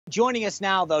Joining us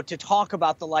now, though, to talk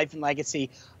about the life and legacy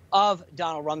of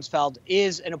Donald Rumsfeld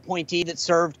is an appointee that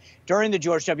served during the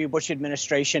George W. Bush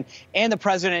administration and the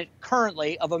president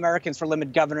currently of Americans for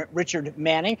Limited Government, Richard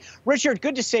Manning. Richard,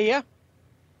 good to see you.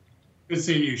 Good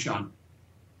seeing you, Sean.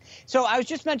 So I was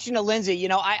just mentioning to Lindsay, you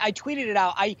know, I tweeted it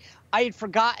out. I had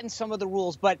forgotten some of the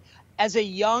rules, but as a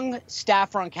young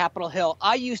staffer on Capitol Hill,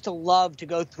 I used to love to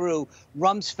go through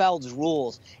Rumsfeld's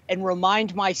rules and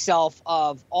remind myself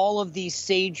of all of these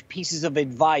sage pieces of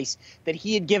advice that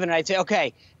he had given. And I'd say,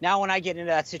 okay, now when I get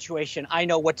into that situation, I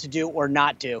know what to do or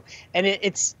not do. And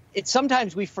it's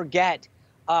sometimes we forget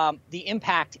the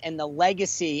impact and the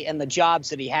legacy and the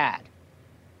jobs that he had.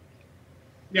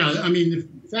 Yeah, I mean,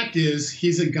 the fact is,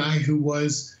 he's a guy who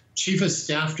was chief of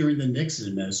staff during the Nixon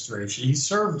administration. He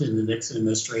served in the Nixon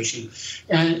administration,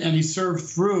 and he served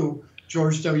through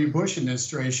George W. Bush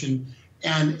administration.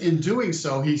 And in doing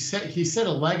so, he set a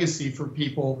legacy for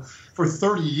people for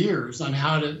 30 years on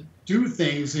how to do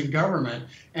things in government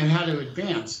and how to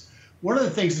advance. One of the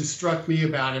things that struck me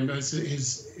about him was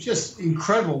his just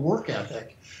incredible work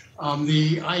ethic.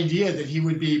 The idea that he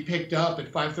would be picked up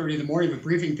at 5:30 in the morning with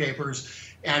briefing papers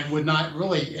and would not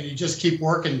really, and he'd just keep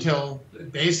working until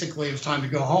basically it was time to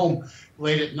go home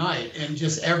late at night, and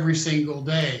just every single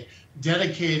day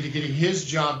dedicated to getting his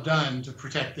job done to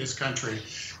protect this country.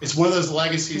 It's one of those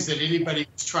legacies that anybody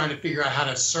who's trying to figure out how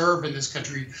to serve in this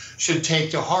country should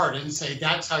take to heart and say,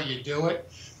 that's how you do it.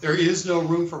 There is no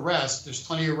room for rest. There's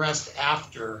plenty of rest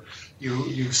after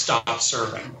you stop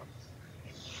serving.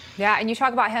 Yeah, and you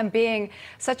talk about him being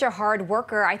such a hard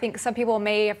worker. I think some people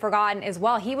may have forgotten as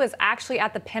well. He was actually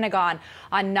at the Pentagon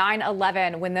on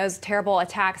 9/11 when those terrible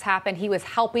attacks happened. He was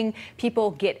helping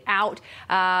people get out.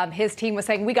 His team was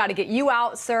saying, we got to get you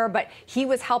out, sir, but he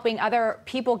was helping other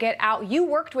people get out. You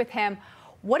worked with him.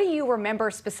 What do you remember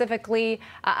specifically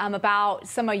about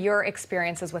some of your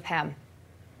experiences with him?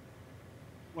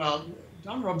 Well,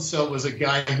 Don Rumsfeld was a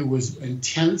guy who was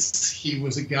intense. He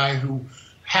was a guy who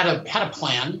had a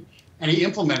plan, and he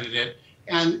implemented it.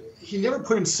 And he never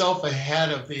put himself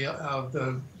ahead of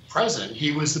the president.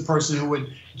 He was the person who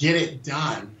would get it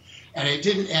done, and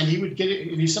he would get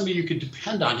it. And he's somebody you could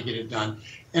depend on to get it done.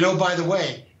 And oh, by the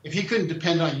way, if he couldn't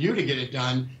depend on you to get it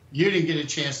done, you didn't get a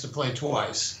chance to play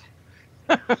twice.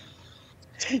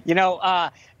 You know,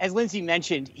 as Lindsay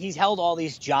mentioned, he's held all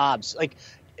these jobs. Like,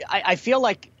 I feel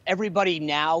like everybody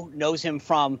now knows him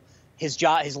from his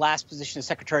last position as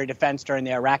Secretary of Defense during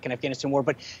the Iraq and Afghanistan war.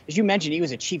 But as you mentioned, he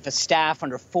was a chief of staff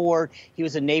under Ford. He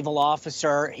was a naval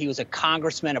officer. He was a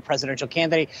congressman, a presidential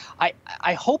candidate.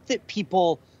 I hope that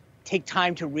people take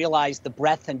time to realize the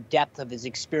breadth and depth of his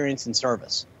experience and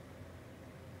service.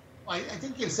 I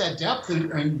think it's that depth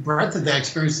and breadth of that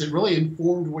experience that really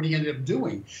informed what he ended up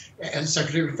doing as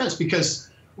Secretary of Defense. Because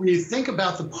when you think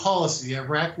about the policy, the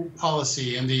Iraq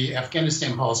policy and the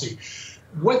Afghanistan policy,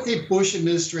 what the Bush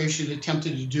administration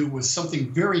attempted to do was something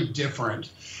very different.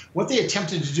 What they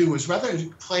attempted to do was, rather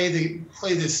than play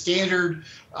the standard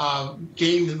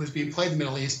game that was being played in the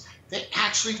Middle East, they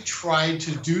actually tried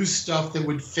to do stuff that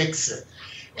would fix it.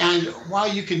 And while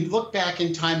you can look back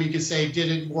in time, you can say, did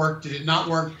it work? Did it not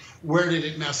work? Where did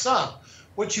it mess up?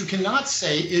 What you cannot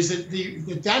say is that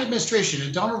that administration,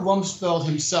 and Donald Rumsfeld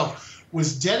himself,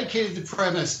 was dedicated to the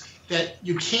premise that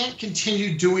you can't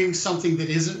continue doing something that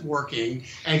isn't working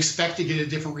and expect to get a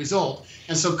different result.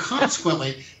 And so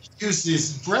consequently, he used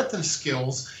his breadth of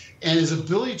skills and his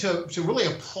ability to really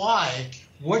apply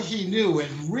what he knew in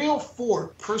real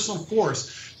personal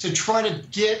force to try to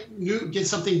get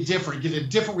something different, get a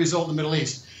different result in the Middle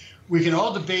East. We can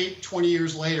all debate 20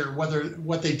 years later whether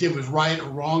what they did was right or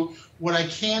wrong. What I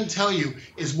can tell you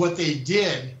is what they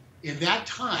did in that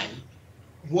time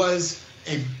was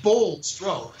a bold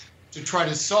stroke to try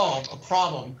to solve a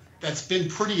problem that's been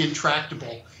pretty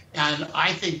intractable. And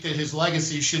I think that his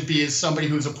legacy should be as somebody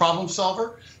who's a problem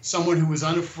solver, someone who was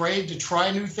unafraid to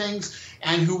try new things,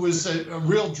 and who was a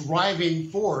real driving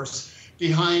force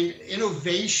behind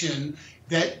innovation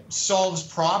that solves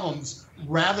problems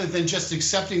rather than just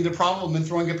accepting the problem and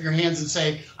throwing up your hands and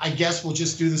say, I guess we'll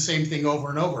just do the same thing over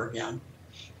and over again.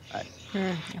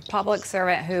 A public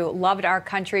servant who loved our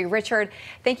country. Richard,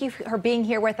 thank you for being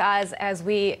here with us as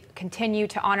we continue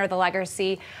to honor the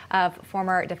legacy of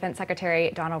former Defense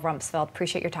Secretary Donald Rumsfeld.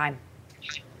 Appreciate your time.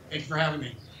 Thanks for having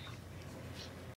me.